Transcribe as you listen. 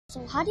So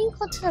how do you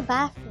go to the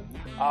bathroom?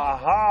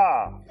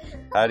 Aha!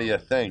 How do you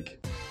think?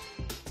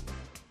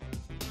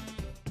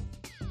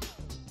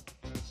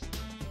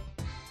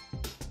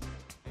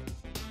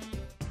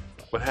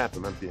 What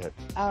happened? Empty head.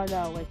 I don't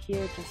know, like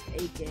here it's just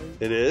aching.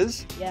 It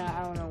is? Yeah,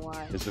 I don't know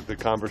why. Is it the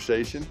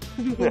conversation?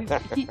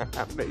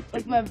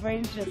 Like my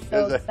brain's just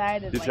so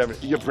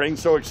excited. Your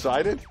brain's so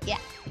excited? Yeah.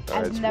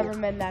 I've never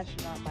met an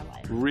astronaut in my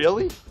life.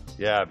 Really?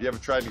 Yeah. Have you ever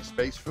tried any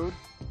space food?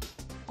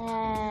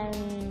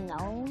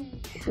 No.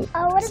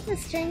 What is the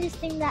strangest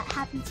thing that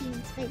happened to you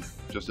in space?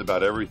 Just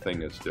about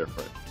everything is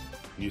different.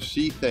 You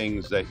see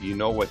things that you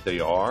know what they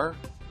are,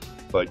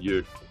 but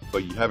you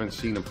haven't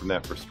seen them from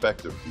that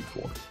perspective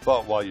before.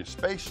 But while you're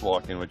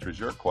spacewalking, which was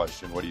your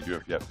question, what do you do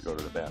if you have to go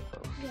to the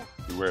bathroom? Yeah.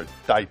 You wear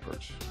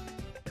diapers.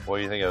 What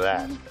do you think of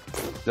that?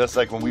 Just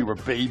like when we were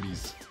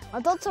babies.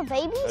 Adults are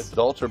babies?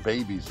 Adults are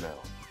babies now.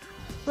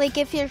 Like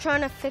if you're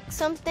trying to fix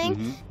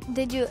something,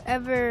 did you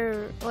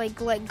ever like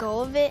let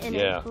go of it and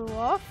it flew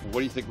off?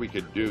 What do you think we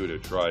could do to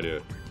try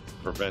to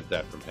prevent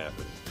that from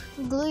happening?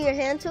 Glue your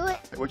hand to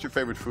it? What's your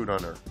favorite food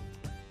on Earth?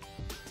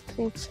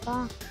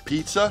 Pizza.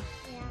 Pizza?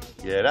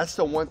 Yeah, that's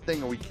the one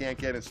thing we can't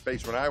get in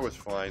space when I was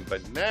flying,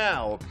 but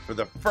now, for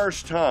the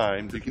first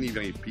time, you can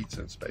even eat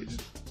pizza in space.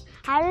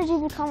 How did you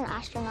become an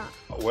astronaut?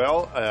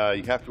 Well,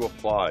 you have to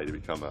apply to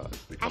become an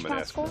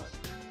astronaut. School?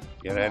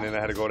 Yeah, and then I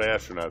had to go to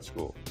astronaut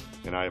school.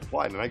 And I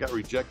applied, and I got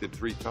rejected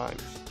 3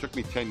 times. It took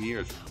me 10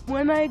 years.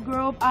 When I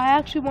grow up, I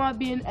actually want to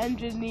be an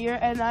engineer,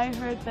 and I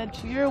heard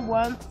that you're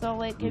one, so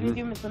like, can you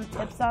give me some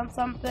tips on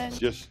something?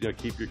 Just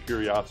keep your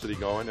curiosity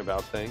going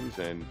about things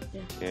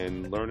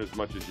and learn as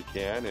much as you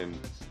can, and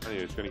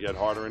it's going to get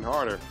harder and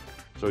harder.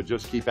 So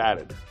just keep at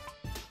it.